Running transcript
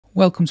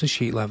Welcome to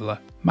Sheet Leveler.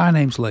 My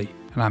name's Lee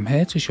and I'm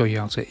here to show you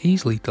how to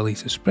easily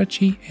delete a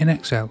spreadsheet in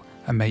Excel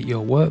and make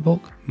your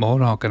workbook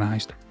more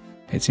organised.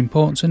 It's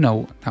important to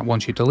note that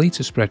once you delete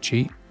a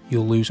spreadsheet,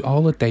 you'll lose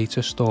all the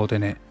data stored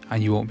in it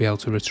and you won't be able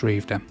to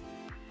retrieve them.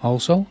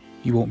 Also,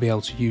 you won't be able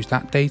to use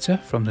that data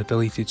from the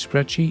deleted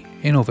spreadsheet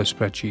in other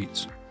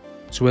spreadsheets.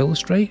 To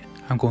illustrate,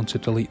 I'm going to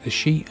delete the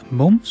sheet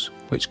Months,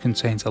 which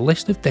contains a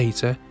list of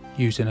data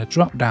using a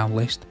drop-down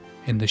list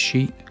in the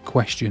sheet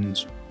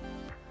Questions.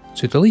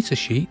 To delete a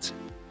sheet,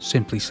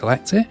 simply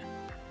select it,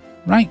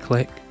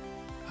 right-click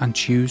and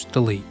choose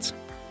Delete.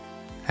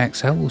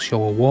 Excel will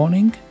show a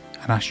warning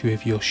and ask you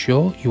if you're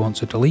sure you want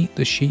to delete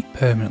the sheet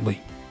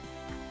permanently.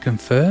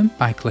 Confirm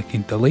by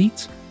clicking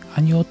Delete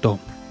and you're done.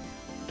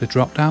 The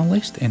drop-down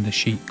list in the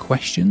sheet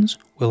Questions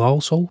will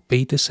also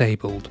be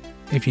disabled.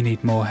 If you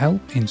need more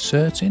help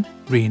inserting,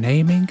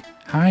 renaming,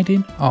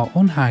 hiding or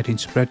unhiding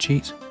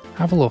spreadsheets,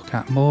 have a look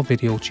at more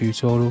video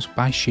tutorials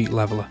by Sheet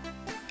Leveler.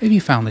 If you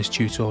found this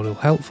tutorial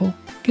helpful,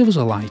 give us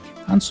a like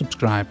and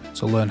subscribe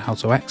to learn how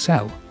to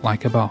excel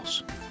like a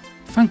boss.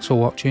 Thanks for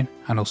watching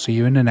and I'll see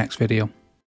you in the next video.